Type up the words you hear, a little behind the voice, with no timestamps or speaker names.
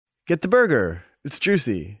Get the burger. It's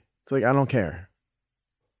juicy. It's like, I don't care.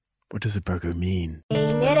 What does a burger mean?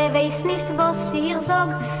 Keiner weiß nicht, was ihr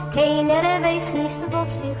sagt. Keiner weiß nicht, was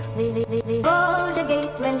ich will. Wo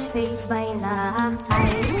geht man spät bei Nacht?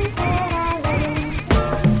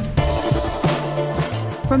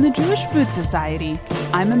 From the Jewish Food Society,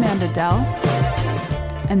 I'm Amanda Dell,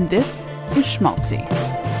 and this is Schmaltzy.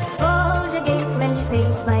 Wo geht man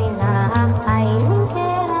spät bei Nacht?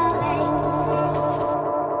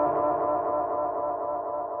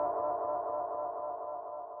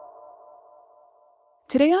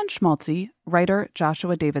 Today on Schmaltzy, writer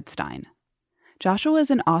Joshua David Stein. Joshua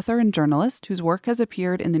is an author and journalist whose work has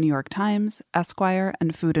appeared in the New York Times, Esquire,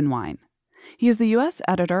 and Food and Wine. He is the U.S.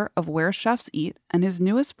 editor of Where Chefs Eat, and his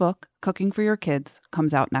newest book, Cooking for Your Kids,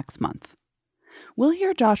 comes out next month. We'll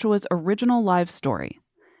hear Joshua's original live story,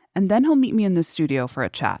 and then he'll meet me in the studio for a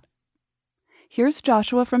chat. Here's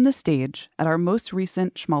Joshua from the stage at our most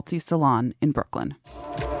recent Schmaltzy Salon in Brooklyn.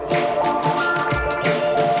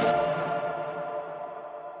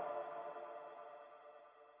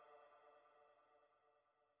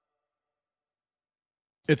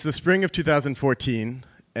 It's the spring of 2014,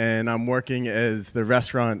 and I'm working as the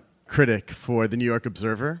restaurant critic for the New York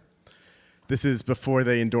Observer. This is before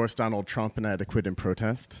they endorsed Donald Trump and I had to quit in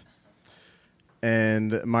protest.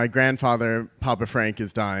 And my grandfather, Papa Frank,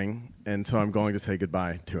 is dying, and so I'm going to say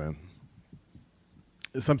goodbye to him.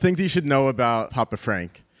 Some things you should know about Papa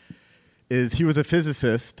Frank is he was a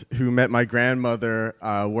physicist who met my grandmother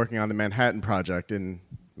working on the Manhattan Project in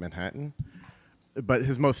Manhattan. But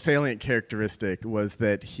his most salient characteristic was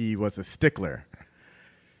that he was a stickler.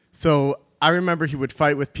 So I remember he would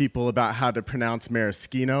fight with people about how to pronounce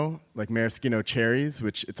maraschino, like maraschino cherries,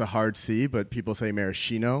 which it's a hard C, but people say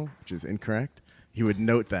maraschino, which is incorrect. He would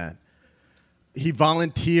note that. He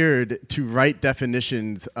volunteered to write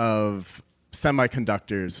definitions of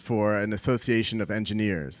semiconductors for an association of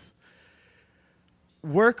engineers.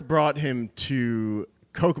 Work brought him to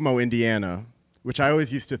Kokomo, Indiana, which I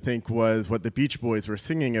always used to think was what the Beach Boys were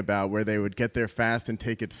singing about, where they would get there fast and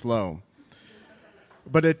take it slow.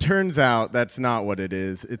 But it turns out that's not what it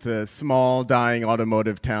is. It's a small, dying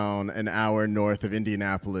automotive town an hour north of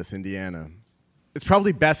Indianapolis, Indiana. It's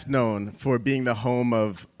probably best known for being the home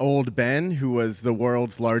of Old Ben, who was the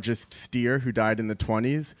world's largest steer who died in the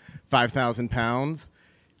 20s, 5,000 pounds.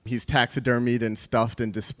 He's taxidermied and stuffed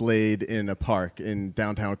and displayed in a park in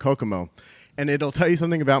downtown Kokomo. And it'll tell you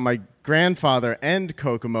something about my grandfather and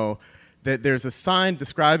Kokomo, that there's a sign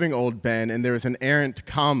describing Old Ben, and there was an errant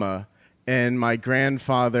comma, and my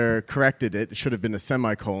grandfather corrected it. It should have been a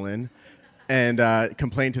semicolon, and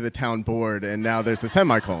complained to the town board, and now there's a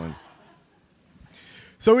semicolon.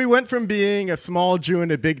 So we went from being a small Jew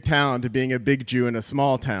in a big town to being a big Jew in a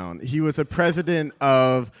small town. He was a president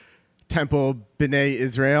of Temple B'nai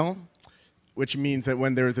Israel, which means that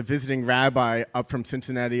when there was a visiting rabbi up from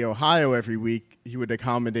Cincinnati, Ohio every week, he would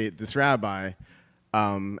accommodate this rabbi.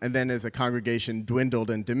 And then as the congregation dwindled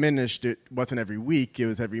and diminished, it wasn't every week, it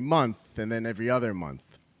was every month, and then every other month.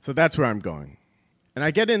 So that's where I'm going. And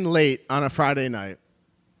I get in late on a Friday night,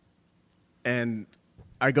 and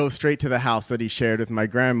I go straight to the house that he shared with my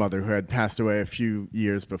grandmother, who had passed away a few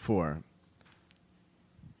years before.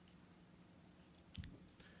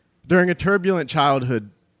 During a turbulent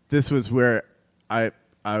childhood, this was where I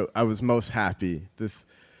was most happy. This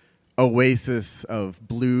oasis of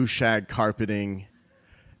blue shag carpeting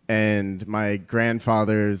and my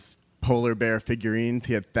grandfather's polar bear figurines.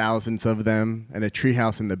 He had thousands of them, and a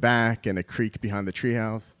treehouse in the back and a creek behind the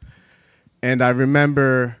treehouse. And I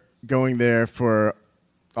remember going there for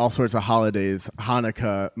all sorts of holidays.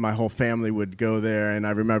 Hanukkah, my whole family would go there, and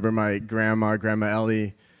I remember my Grandma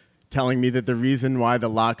Ellie, telling me that the reason why the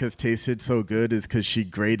latkes tasted so good is because she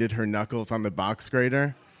grated her knuckles on the box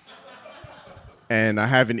grater. And I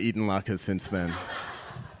haven't eaten latkes since then.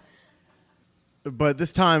 But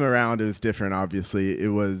this time around it was different, obviously. It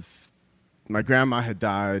was, my grandma had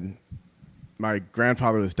died, my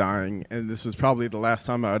grandfather was dying, and this was probably the last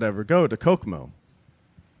time I would ever go to Kokomo.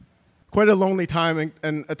 Quite a lonely time,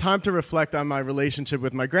 and a time to reflect on my relationship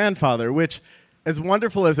with my grandfather, which, as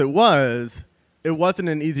wonderful as it wasn't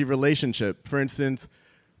an easy relationship. For instance,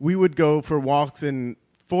 we would go for walks in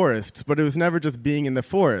forests, but it was never just being in the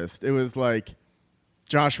forest. It was like,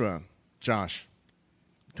 Josh.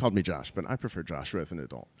 He called me Josh, but I prefer Joshua as an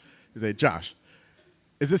adult. He'd say, Josh,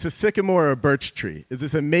 is this a sycamore or a birch tree? Is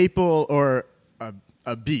this a maple or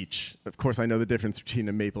a beech? Of course, I know the difference between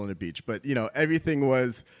a maple and a beech, but everything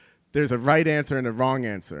was, there's a right answer and a wrong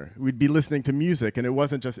answer. We'd be listening to music, and it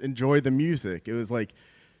wasn't just enjoy the music. It was like,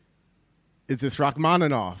 is this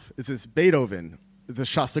Rachmaninoff? Is this Beethoven? Is this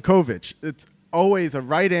Shostakovich? always a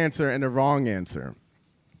right answer and a wrong answer.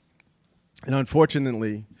 And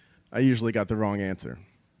unfortunately, I usually got the wrong answer.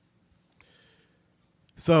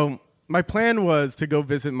 So my plan was to go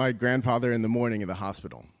visit my grandfather in the morning in the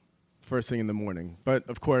hospital, first thing in the morning. But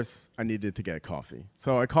of course, I needed to get coffee.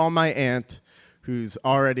 So I call my aunt, who's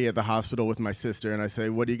already at the hospital with my sister, and I say,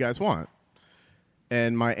 what do you guys want?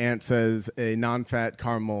 And my aunt says a non-fat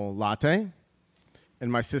caramel latte,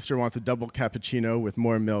 and my sister wants a double cappuccino with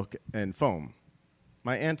more milk and foam.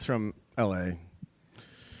 My aunt's from LA.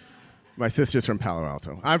 My sister's from Palo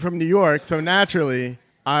Alto. I'm from New York, so naturally,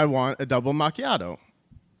 I want a double macchiato.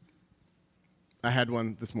 I had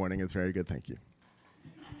one this morning. It's very good, thank you.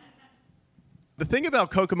 The thing about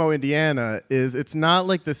Kokomo, Indiana, is it's not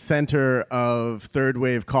like the center of third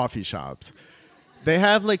wave coffee shops. They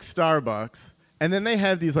have like Starbucks, and then they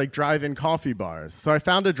have these like drive-in coffee bars. So I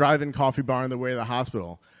found a drive-in coffee bar on the way to the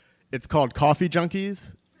hospital. It's called Coffee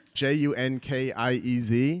Junkies,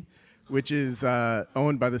 Junkiez, which is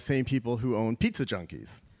owned by the same people who own Pizza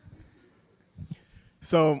Junkies.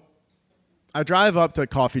 So I drive up to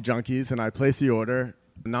Coffee Junkies and I place the order,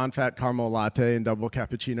 a non-fat caramel latte and double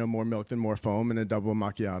cappuccino, more milk than more foam, and a double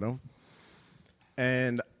macchiato.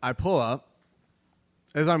 And I pull up.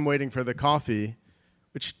 As I'm waiting for the coffee,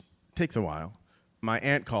 which takes a while, my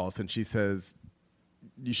aunt calls and she says,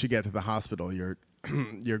 you should get to the hospital. Your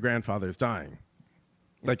grandfather's dying,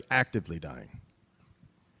 like actively dying.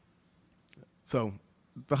 So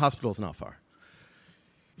the hospital's not far.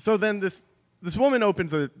 So then this woman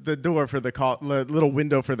opens the door for the little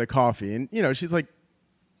window for the coffee. And, she's like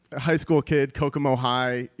a high school kid, Kokomo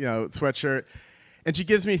High, sweatshirt. And she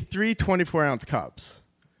gives me 3 24-ounce cups.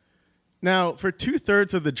 Now, for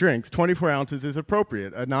 2/3 of the drinks, 24 ounces is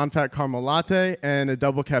appropriate. A non-fat caramel latte and a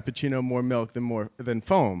double cappuccino, more milk than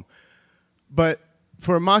foam. But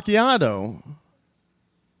for a macchiato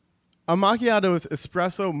is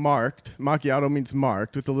espresso marked. Macchiato means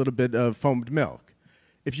marked with a little bit of foamed milk.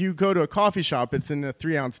 If you go to a coffee shop, it's in a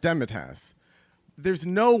 3-ounce demitasse. There's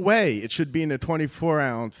no way it should be in a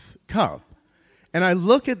 24-ounce cup. And I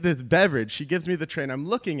look at this beverage. She gives me the tray, and I'm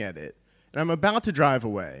looking at it. And I'm about to drive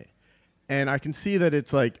away. And I can see that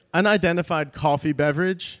it's like unidentified coffee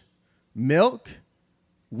beverage, milk,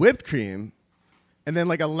 whipped cream, and then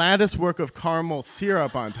like a lattice work of caramel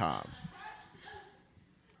syrup on top.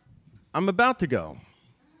 I'm about to go.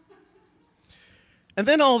 And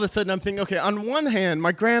then all of a sudden I'm thinking, okay, on one hand,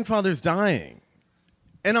 my grandfather's dying.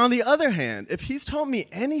 And on the other hand, if he's taught me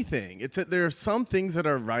anything, it's that there are some things that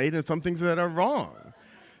are right and some things that are wrong.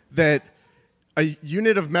 That a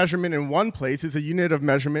unit of measurement in one place is a unit of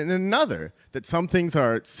measurement in another. That some things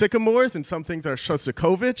are sycamores and some things are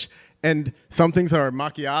Shostakovich and some things are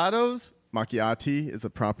macchiatos. Macchiati is a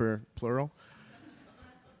proper plural.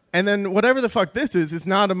 And then whatever the fuck this is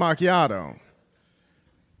not a macchiato.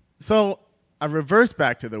 So I reverse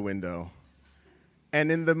back to the window,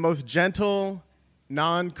 and in the most gentle,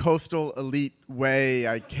 non-coastal elite way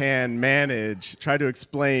I can manage, try to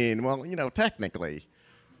explain, well, technically,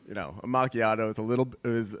 a macchiato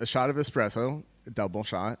is a shot of espresso, a double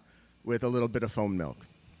shot, with a little bit of foamed milk.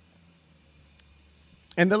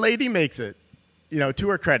 And the lady makes it, to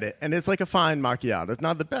her credit, and it's like a fine macchiato. It's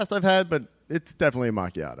not the best I've had, but it's definitely a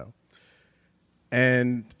macchiato.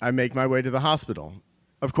 And I make my way to the hospital.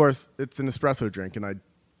 Of course, it's an espresso drink, and I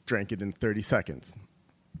drank it in 30 seconds.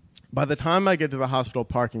 By the time I get to the hospital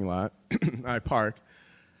parking lot, I park,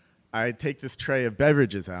 I take this tray of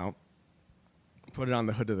beverages out, put it on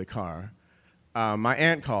the hood of the car. My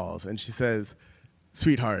aunt calls, and she says,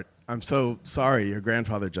 sweetheart, I'm so sorry your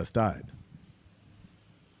grandfather just died.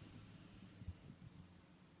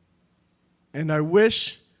 And I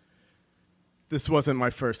wish this wasn't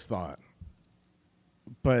my first thought.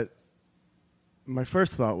 But my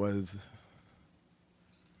first thought was,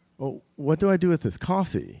 well, what do I do with this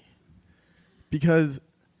coffee? Because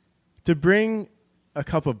to bring a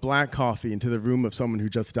cup of black coffee into the room of someone who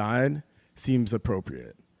just died seems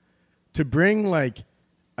appropriate. To bring like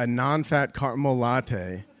a non-fat caramel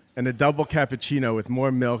latte and a double cappuccino with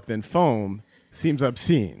more milk than foam seems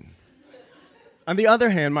obscene. On the other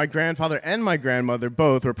hand, my grandfather and my grandmother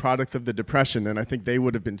both were products of the Depression, and I think they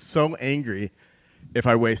would have been so angry if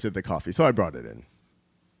I wasted the coffee, so I brought it in.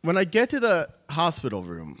 When I get to the hospital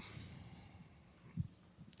room,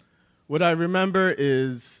 what I remember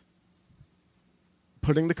is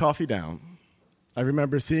putting the coffee down. I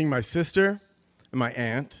remember seeing my sister and my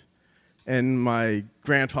aunt and my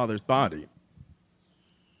grandfather's body.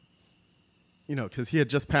 Because he had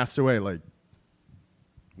just passed away like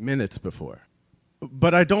minutes before.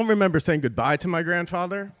 But I don't remember saying goodbye to my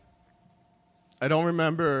grandfather. I don't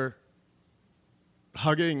remember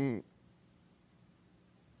hugging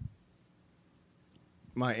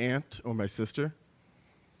my aunt or my sister.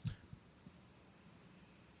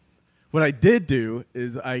 What I did do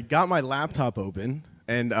is I got my laptop open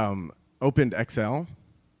and opened Excel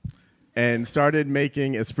and started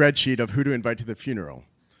making a spreadsheet of who to invite to the funeral,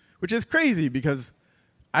 which is crazy because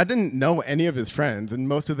I didn't know any of his friends, and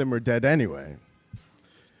most of them were dead anyway.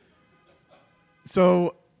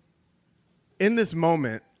 So in this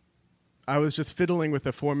moment, I was just fiddling with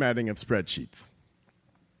the formatting of spreadsheets.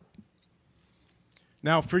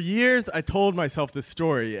 Now, for years, I told myself this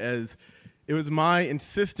story as it was my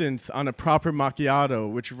insistence on a proper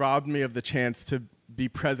macchiato which robbed me of the chance to be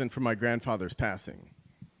present for my grandfather's passing.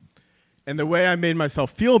 And the way I made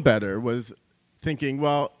myself feel better was thinking,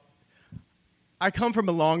 well, I come from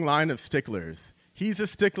a long line of sticklers. He's a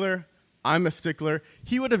stickler, I'm a stickler.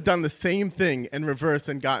 He would have done the same thing in reverse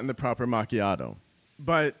and gotten the proper macchiato.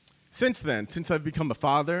 But since then, since I've become a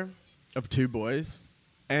father of 2 boys,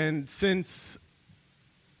 and since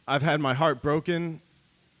I've had my heart broken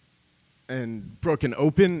and broken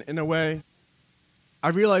open in a way, I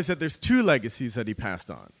realized that there's 2 legacies that he passed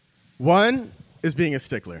on. One is being a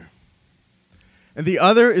stickler. And the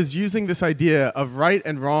other is using this idea of right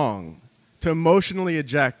and wrong to emotionally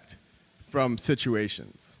eject from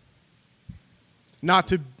situations. Not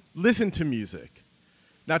to listen to music,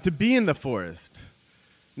 not to be in the forest,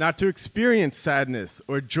 not to experience sadness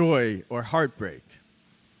or joy or heartbreak.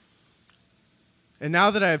 And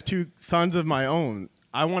now that I have 2 sons of my own,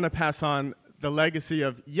 I want to pass on the legacy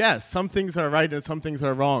of, yes, some things are right and some things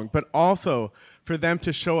are wrong, but also for them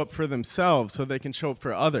to show up for themselves so they can show up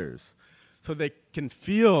for others, so they can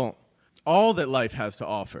feel all that life has to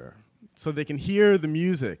offer, so they can hear the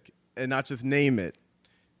music and not just name it,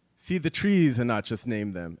 see the trees and not just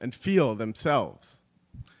name them, and feel themselves.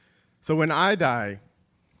 So when I die,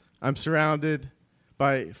 I'm surrounded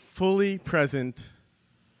by fully present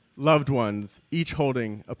loved ones, each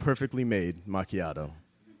holding a perfectly made macchiato.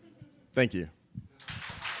 Thank you.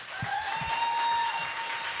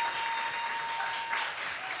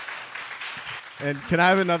 And can I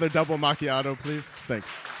have another double macchiato, please? Thanks.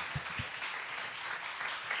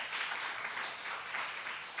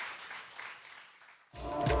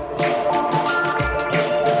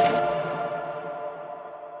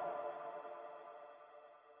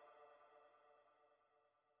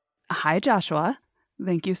 Hi, Joshua.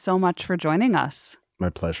 Thank you so much for joining us. My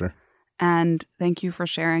pleasure. And thank you for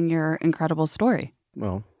sharing your incredible story.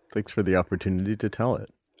 Well, thanks for the opportunity to tell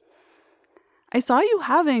it. I saw you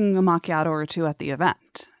having a macchiato or 2 at the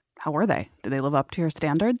event. How were they? Did they live up to your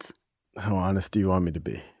standards? How honest do you want me to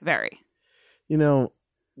be? Very. You know,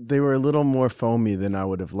 they were a little more foamy than I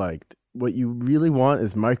would have liked. What you really want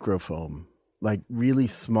is microfoam, like really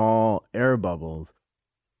small air bubbles.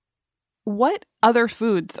 What other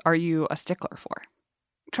foods are you a stickler for?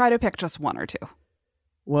 Try to pick just 1 or 2.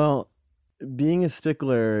 Well, being a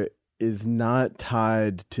stickler is not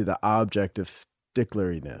tied to the object of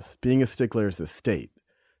stickleriness. Being a stickler is a state.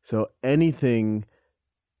 So anything,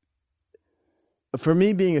 for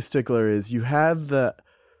me, being a stickler is you have the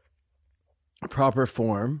proper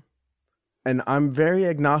form, and I'm very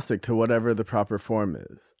agnostic to whatever the proper form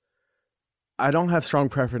is. I don't have strong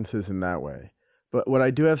preferences in that way. But what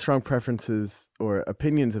I do have strong preferences or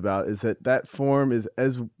opinions about is that that form is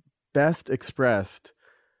as best expressed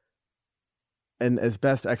and as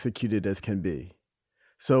best executed as can be.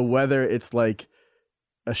 So whether it's like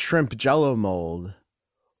a shrimp jello mold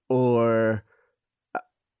or,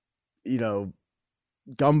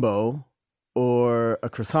 gumbo or a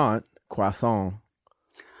croissant,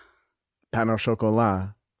 pain au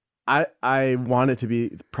chocolat, I want it to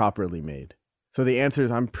be properly made. So the answer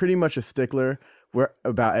is I'm pretty much a stickler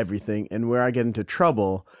about everything. And where I get into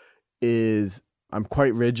trouble is I'm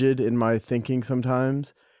quite rigid in my thinking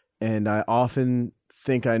sometimes. And I often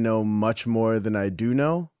think I know much more than I do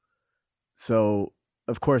know. So,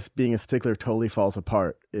 of course, being a stickler totally falls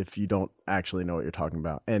apart if you don't actually know what you're talking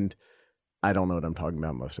about. And I don't know what I'm talking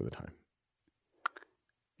about most of the time.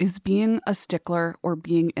 Is being a stickler or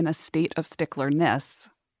being in a state of sticklerness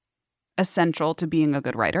essential to being a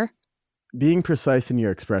good writer? Being precise in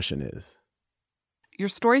your expression is. Your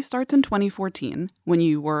story starts in 2014 when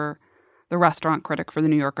you were the restaurant critic for the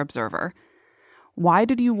New York Observer. Why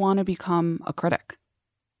did you want to become a critic?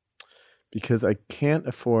 Because I can't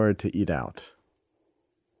afford to eat out.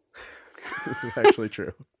 This is actually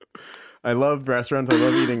true. I love restaurants. I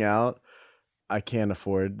love eating out. I can't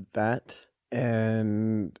afford that.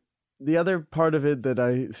 And the other part of it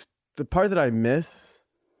the part that I miss,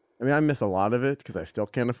 I miss a lot of it because I still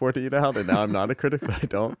can't afford to eat out, and now I'm not a critic, so I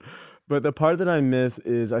don't. But the part that I miss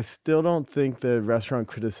is I still don't think that restaurant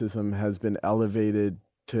criticism has been elevated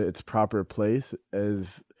to its proper place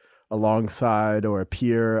as alongside or a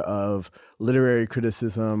peer of literary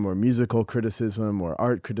criticism or musical criticism or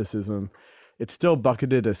art criticism. It's still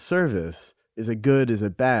bucketed as service. Is it good? Is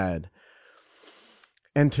it bad?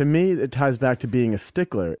 And to me, it ties back to being a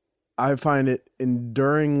stickler. I find it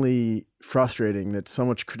enduringly frustrating that so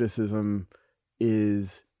much criticism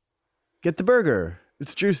is, get the burger.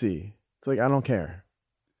 It's juicy. It's like, I don't care.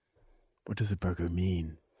 What does a burger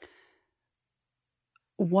mean?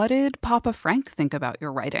 What did Papa Frank think about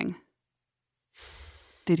your writing?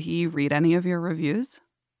 Did he read any of your reviews?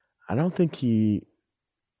 I don't think he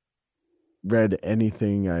read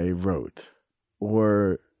anything I wrote,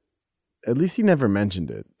 or at least he never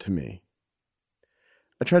mentioned it to me.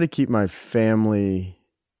 I try to keep my family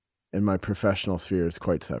and my professional spheres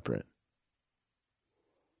quite separate.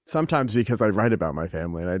 Sometimes because I write about my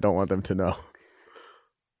family and I don't want them to know.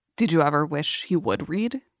 Did you ever wish he would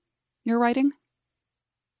read your writing?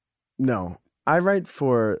 No, I write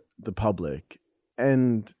for the public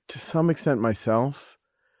and to some extent myself,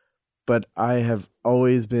 but I have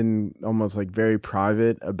always been almost like very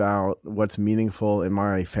private about what's meaningful in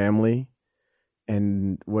my family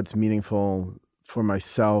and what's meaningful for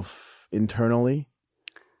myself internally.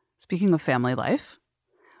 Speaking of family life,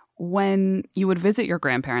 when you would visit your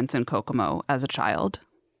grandparents in Kokomo as a child,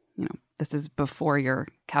 this is before your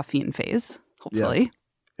caffeine phase, hopefully.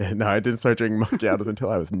 Yes. No, I didn't start drinking macchiatos until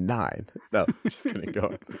I was 9. No, just kidding. Go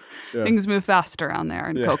on. Yeah. Things move fast around there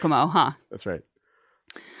in Kokomo, huh? That's right.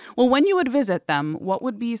 Well, when you would visit them, what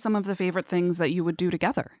would be some of the favorite things that you would do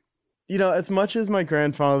together? As much as my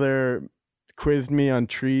grandfather quizzed me on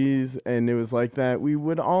trees and it was like that, we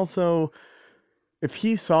would also, if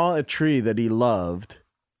he saw a tree that he loved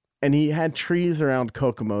and he had trees around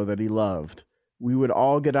Kokomo that he loved, we would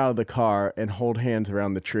all get out of the car and hold hands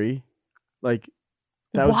around the tree.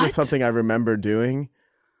 That was just something I remember doing.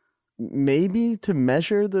 Maybe to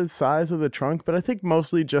measure the size of the trunk, but I think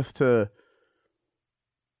mostly just to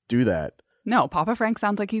do that. No, Papa Frank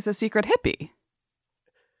sounds like he's a secret hippie.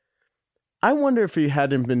 I wonder if he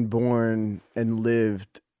hadn't been born and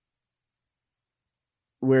lived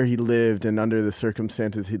where he lived and under the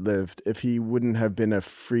circumstances he lived, if he wouldn't have been a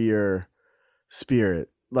freer spirit.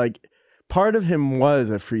 Part of him was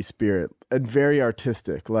a free spirit and very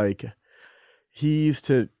artistic. He used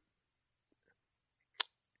to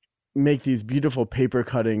make these beautiful paper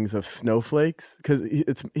cuttings of snowflakes because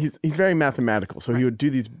he's very mathematical. So he would do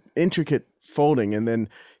these intricate folding, and then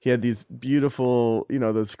he had these beautiful,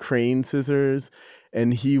 those crane scissors,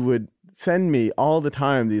 and he would send me all the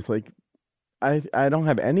time these I don't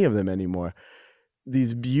have any of them anymore,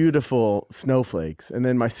 these beautiful snowflakes. And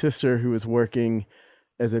then my sister, who was working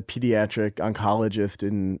as a pediatric oncologist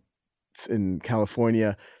in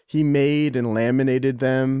California, he made and laminated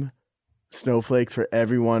them, snowflakes, for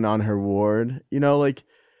everyone on her ward.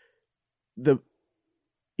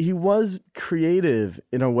 He was creative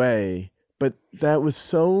in a way, but that was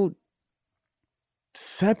so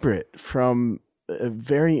separate from a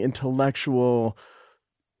very intellectual,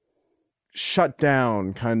 shut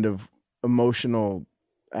down kind of emotional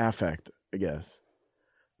affect, I guess.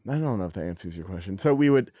 I don't know if that answers your question. So we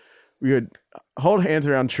would hold hands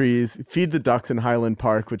around trees, feed the ducks in Highland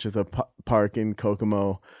Park, which is a park in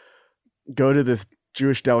Kokomo, go to this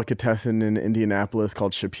Jewish delicatessen in Indianapolis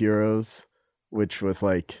called Shapiro's, which was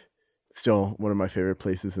still one of my favorite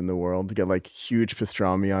places in the world, to get huge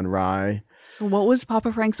pastrami on rye. So what was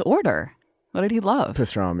Papa Frank's order? What did he love?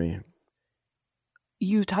 Pastrami.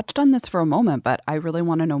 You touched on this for a moment, but I really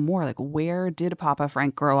want to know more. Where did Papa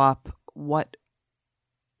Frank grow up? What,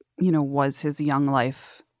 was his young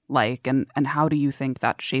life like? And how do you think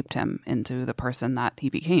that shaped him into the person that he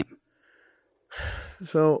became?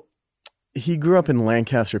 So he grew up in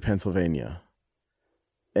Lancaster, Pennsylvania.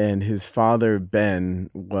 And his father, Ben,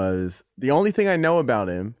 was... The only thing I know about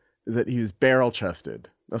him is that he was barrel-chested.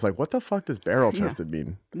 I was like, what the fuck does barrel-chested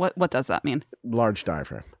mean? What does that mean? Large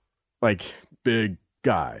diaphragm. Big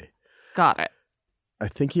guy. Got it. I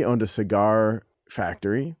think he owned a cigar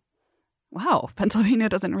factory. Wow. Pennsylvania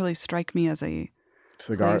doesn't really strike me as a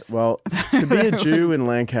cigar. place. Well, to be a Jew in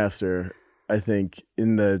Lancaster, I think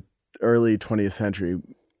in the early 20th century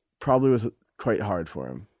probably was quite hard for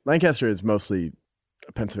him. Lancaster is mostly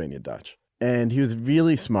Pennsylvania Dutch. And he was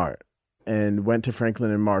really smart and went to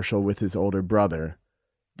Franklin and Marshall with his older brother.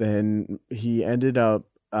 Then he ended up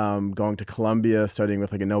going to Columbia, studying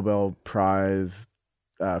with a Nobel Prize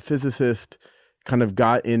physicist,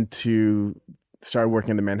 started working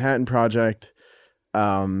on the Manhattan Project.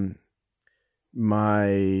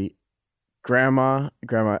 My grandma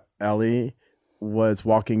Ellie, was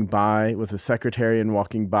a secretary and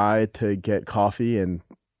walking by to get coffee and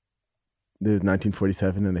It was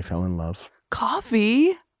 1947 and they fell in love.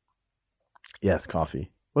 Coffee? Yes,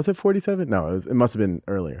 coffee. Was it 47? No, it must have been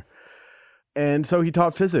earlier. And so he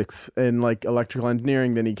taught physics and like electrical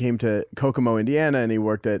engineering. Then he came to Kokomo, Indiana, and he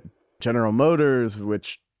worked at General Motors,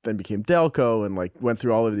 which then became Delco, and like went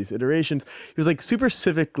through all of these iterations. He was like super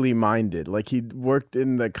civically minded. Like he worked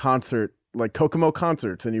in the concert, like Kokomo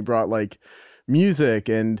concerts, and he brought like music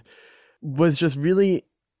and was just really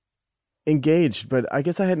engaged. But I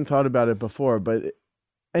guess I hadn't thought about it before,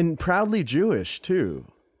 and proudly Jewish too,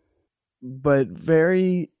 but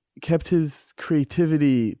very kept his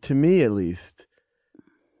creativity, to me at least.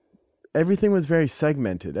 Everything was very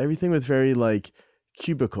segmented. Everything was very like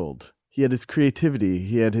cubicled. He had his creativity.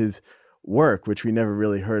 He had his work, which we never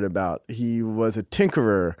really heard about. He was a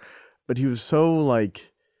tinkerer, but he was so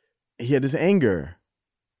like, he had his anger.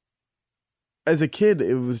 As a kid,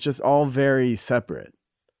 it was just all very separate.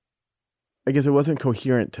 I guess it wasn't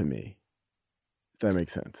coherent to me, if that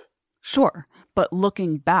makes sense. Sure. But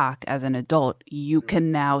looking back as an adult, you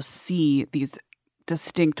can now see these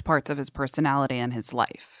distinct parts of his personality and his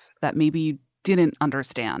life that maybe you didn't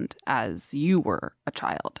understand as you were a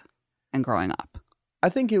child and growing up. I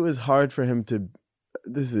think it was hard for him to...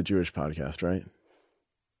 This is a Jewish podcast, right?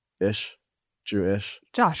 Ish? Jewish?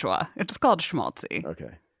 Joshua. It's called Schmaltzy.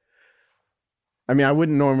 Okay. I mean, I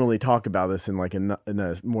wouldn't normally talk about this in like in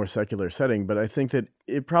a more secular setting, but I think that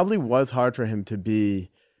it probably was hard for him to be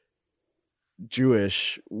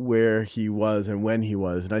Jewish where he was and when he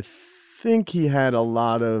was. And I think he had a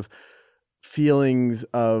lot of feelings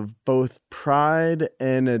of both pride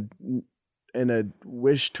and a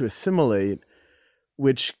wish to assimilate,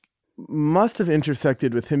 which must have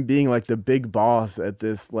intersected with him being like the big boss at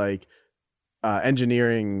this like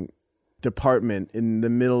engineering department in the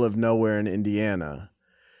middle of nowhere in Indiana,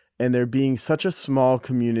 and there being such a small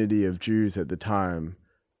community of Jews at the time.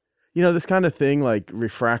 You know, this kind of thing like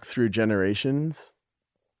refracts through generations.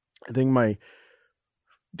 I think my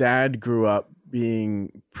dad grew up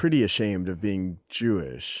being pretty ashamed of being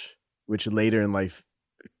Jewish, which later in life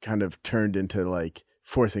kind of turned into like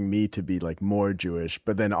forcing me to be like more Jewish,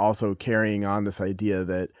 but then also carrying on this idea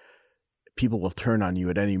that people will turn on you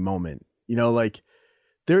at any moment. You know, like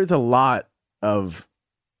there's a lot of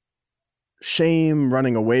shame,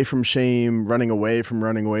 running away from shame, running away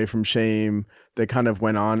from shame that kind of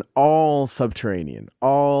went on, all subterranean,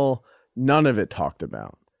 none of it talked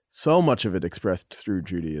about. So much of it expressed through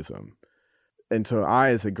Judaism. And so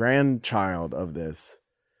I, as a grandchild of this,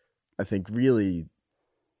 I think really,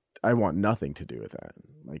 I want nothing to do with that.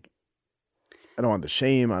 Like, I don't want the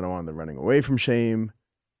shame. I don't want the running away from shame.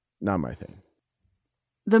 Not my thing.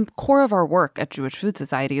 The core of our work at Jewish Food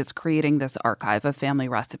Society is creating this archive of family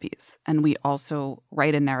recipes. And we also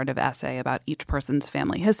write a narrative essay about each person's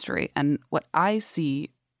family history. And what I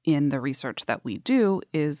see in the research that we do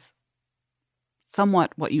is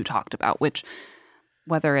somewhat what you talked about, which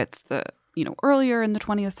whether it's the, earlier in the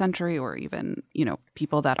 20th century or even,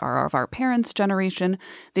 people that are of our parents' generation,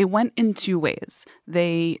 they went in two ways.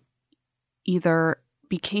 They either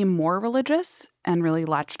became more religious and really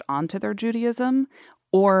latched onto their Judaism,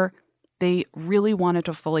 or they really wanted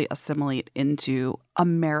to fully assimilate into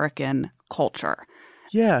American culture.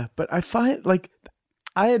 Yeah, but I find,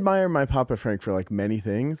 I admire my Papa Frank for, many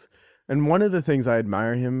things. And one of the things I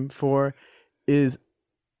admire him for is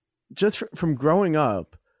just from growing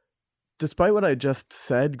up, despite what I just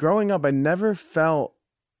said, growing up, I never felt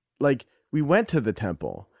like we went to the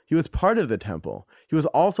temple. He was part of the temple. He was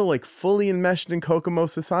also fully enmeshed in Kokomo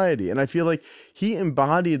society. And I feel like he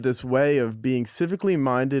embodied this way of being civically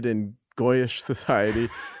minded in Goyish society,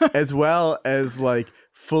 as well as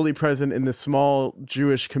fully present in the small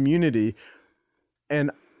Jewish community.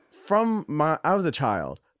 And I was a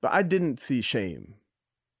child, but I didn't see shame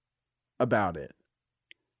about it.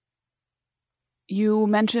 You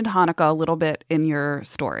mentioned Hanukkah a little bit in your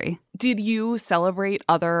story. Did you celebrate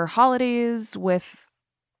other holidays with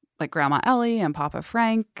Grandma Ellie and Papa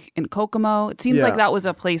Frank in Kokomo? It seems like that was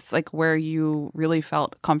a place where you really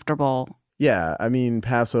felt comfortable. Yeah, I mean,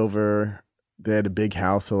 Passover, they had a big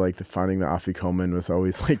house, so finding the afikomen was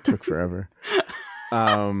always took forever.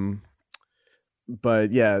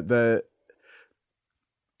 But yeah,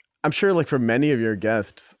 I'm sure for many of your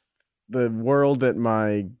guests, the world that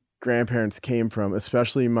my grandparents came from,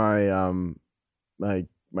 especially my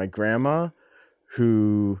my grandma,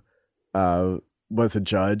 who was a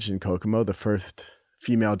judge in Kokomo, the first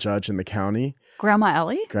female judge in the county. Grandma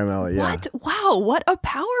Ellie? Grandma Ellie, yeah. What? Wow, what a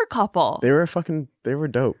power couple. They were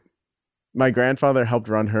dope. My grandfather helped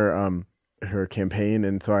run her campaign,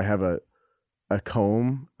 and so I have a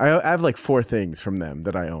comb. I have 4 things from them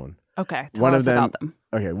that I own. Okay, tell us about them.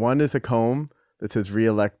 Okay, one is a comb that says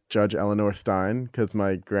re-elect Judge Eleanor Stein, because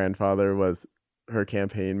my grandfather was her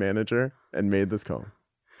campaign manager and made this comb.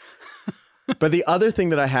 But the other thing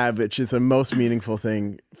that I have, which is the most meaningful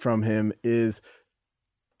thing from him, is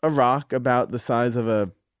a rock about the size of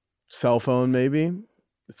a cell phone, maybe,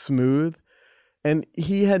 smooth. And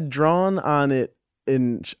he had drawn on it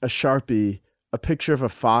in a Sharpie a picture of a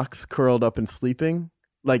fox curled up and sleeping,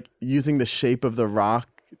 like using the shape of the rock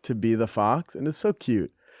to be the fox. And it's so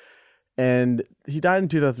cute. And he died in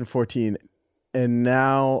 2014. And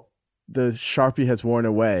now the Sharpie has worn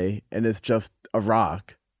away and it's just a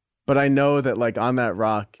rock. But I know that like on that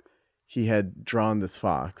rock, he had drawn this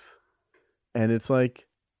fox. And it's like,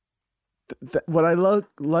 what I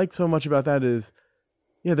like so much about that is,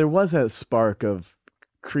 yeah, there was that spark of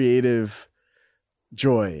creative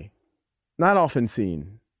joy. Not often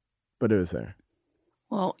seen, but it was there.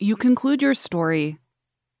 Well, you conclude your story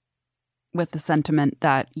with the sentiment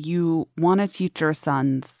that you want to teach your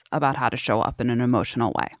sons about how to show up in an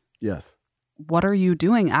emotional way. Yes. What are you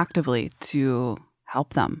doing actively to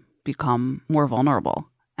help them become more vulnerable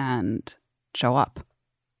and show up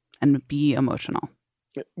and be emotional?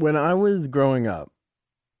 When I was growing up,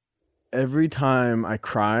 every time I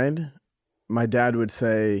cried, my dad would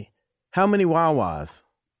say, "How many Wawas?"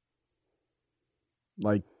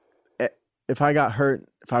 Like, if I got hurt,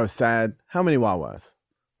 if I was sad, how many Wawas?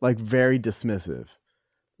 Like, very dismissive.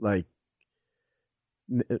 Like,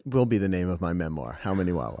 it will be the name of my memoir, How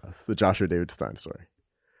Many Wawas? The Joshua David Stein story.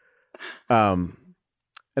 And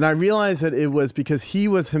I realized that it was because he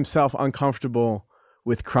was himself uncomfortable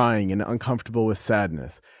with crying and uncomfortable with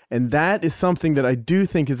sadness. And that is something that I do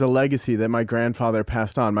think is a legacy that my grandfather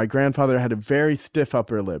passed on. My grandfather had a very stiff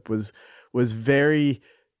upper lip, was very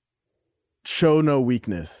show no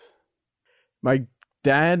weakness. My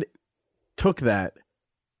dad took that.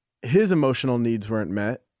 His emotional needs weren't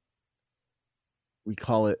met. We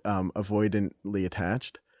call it avoidantly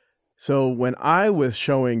attached. So when I was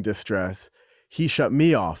showing distress, he shut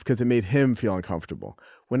me off because it made him feel uncomfortable.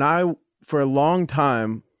 For a long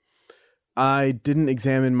time, I didn't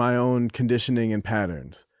examine my own conditioning and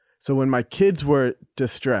patterns. So when my kids were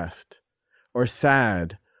distressed or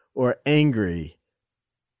sad or angry,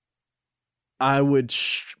 I would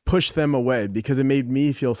push them away because it made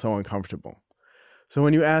me feel so uncomfortable. So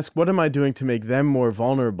when you ask, what am I doing to make them more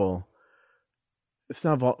vulnerable? That's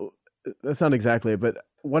not exactly it, but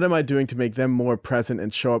what am I doing to make them more present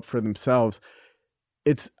and show up for themselves?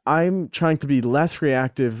 I'm trying to be less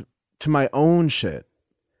reactive to my own shit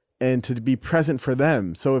and to be present for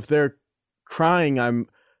them. So if they're crying, I'm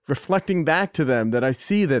reflecting back to them that I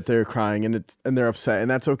see that they're crying and they're upset, and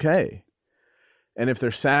that's okay. And if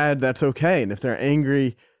they're sad, that's okay. And if they're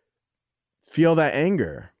angry, feel that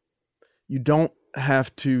anger. You don't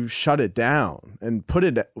have to shut it down and put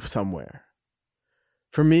it somewhere.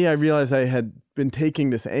 For me, I realized I had been taking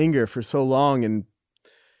this anger for so long and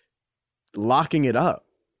locking it up.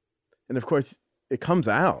 And of course, it comes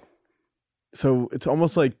out. So it's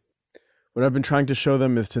almost like what I've been trying to show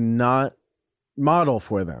them is to not model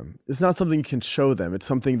for them. It's not something you can show them. It's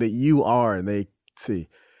something that you are and they see.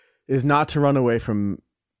 Is not to run away from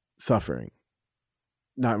suffering.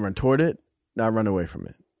 Not run toward it, not run away from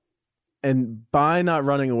it. And by not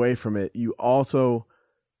running away from it, you also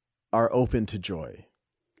are open to joy.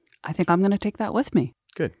 I think I'm going to take that with me.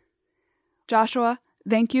 Good. Joshua,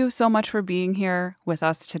 thank you so much for being here with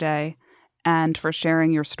us today and for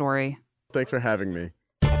sharing your story. Thanks for having me.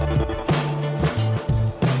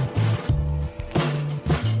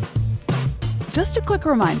 Just a quick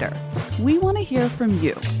reminder, we want to hear from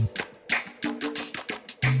you.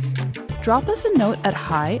 Drop us a note at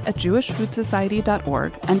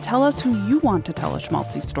hi@jewishfoodsociety.org and tell us who you want to tell a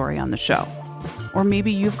schmaltzy story on the show. Or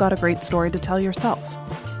maybe you've got a great story to tell yourself.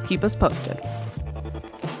 Keep us posted.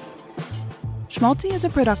 Schmaltzy is a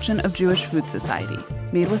production of Jewish Food Society,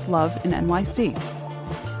 made with love in NYC.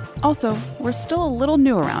 Also, we're still a little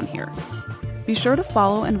new around here. Be sure to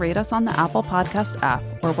follow and rate us on the Apple Podcast app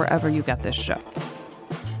or wherever you get this show.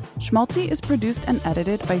 Schmaltzy is produced and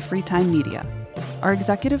edited by Freetime Media. Our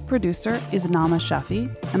executive producer is Nama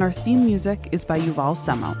Shafi, and our theme music is by Yuval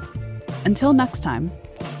Semo. Until next time,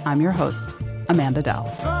 I'm your host, Amanda Dell.